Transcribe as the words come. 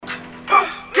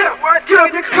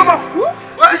up, nigga. Come on.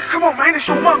 What? Come on, man. It's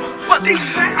your mama. What these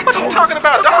man? What you talking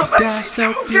about, dog? That's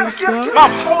so beautiful.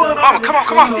 Mama, come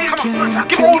on.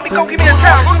 Give me a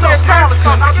towel. Give me a towel or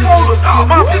something. I told her, dog.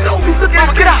 Mama,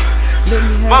 get out.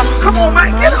 Mama, come on, man.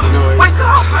 Get up. Wake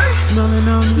up, man. Smelling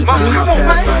on me. Mama, come on,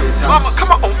 man. Mama,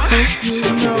 come on, man.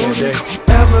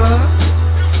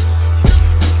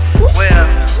 Well,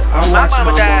 my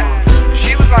mama died.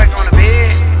 She was like on the bed.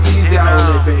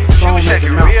 She was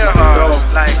shaking real hard.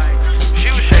 Like, she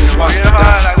was shaking real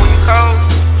hard. Like, when you cold.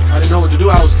 I didn't know what to do.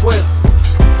 I was 12.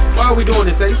 Why are we doing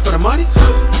this, Ace? For the money?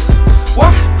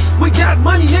 What? We got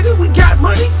money, nigga. We got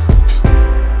money.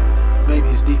 Maybe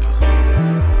it's deeper.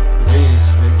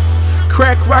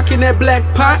 Crack rockin' that black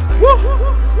pot. Woo.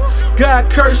 God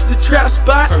cursed the trap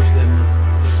spot.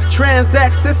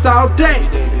 Transacts this all day.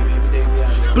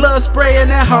 Blood spray in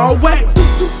that hallway.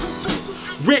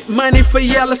 Rent money for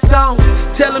Yellowstones.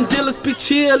 Tell them dealers be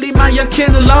chill, leave my young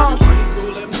kin alone.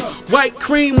 White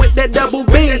cream with that double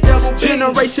beam.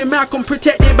 Generation Malcolm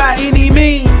protected by any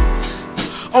means.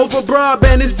 Over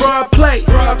broadband is broad play.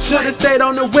 Should've stayed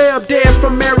on the web dead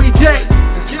from Mary J.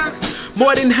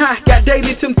 More than high, got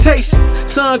daily temptations.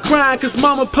 Son crying cause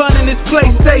mama punning his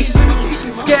PlayStation.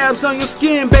 Scabs on your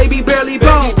skin, baby, barely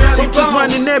bone. Bitches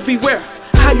running everywhere.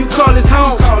 How you call this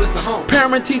home?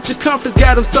 Parent teacher conference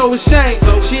got him so ashamed.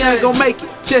 She ain't gon' make it,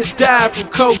 just died from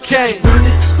cocaine.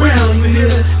 Running round, you hear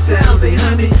the sounds, they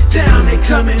humming down, they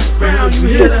coming round, you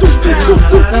hear the pound.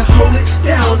 I gotta hold it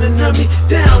down and numb me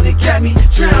down, it got me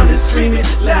drowning, screaming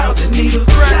loud, the needles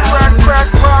loud. Crack.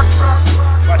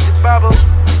 Watch it bubble.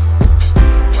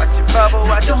 Watch it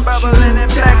bubble in that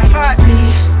black pot.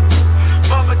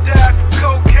 Mama died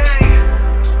from cocaine.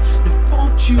 Now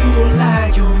won't you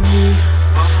lie on me?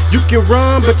 You can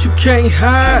run, but you can't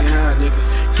hide.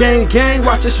 Gang,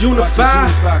 watch us unify.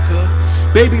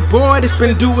 Baby boy, this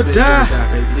been do or die.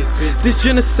 This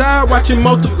genocide, watch it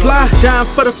multiply. Dying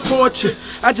for the fortune.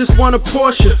 I just want a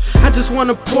Porsche. I just want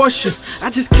a portion. I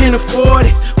just can't afford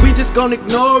it. We just gon'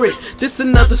 ignore it. This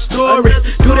another story.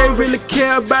 Do they really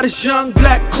care about us young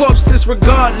black corpses?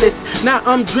 Regardless, now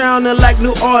I'm drowning like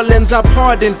New Orleans. I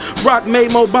pardon. Rock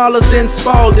made more ballers than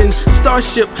Spalding.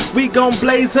 Starship, we gon'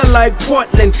 blaze her like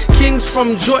Portland. Kings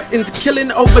from Jordans,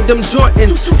 killing over them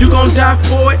Jordans. You gon' die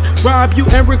for it, rob you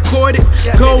and record it.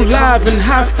 Go live and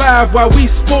high five while we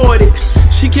sport it.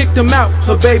 She kicked him out,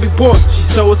 her baby boy,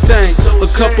 she's so insane. A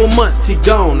couple months, he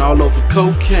gone all over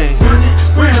cocaine. Running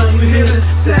round, you hear the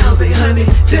sounds, they hunting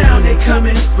down, they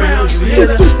coming round, you hear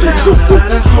the pound. I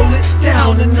gotta hold it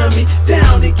down and numb me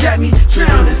down.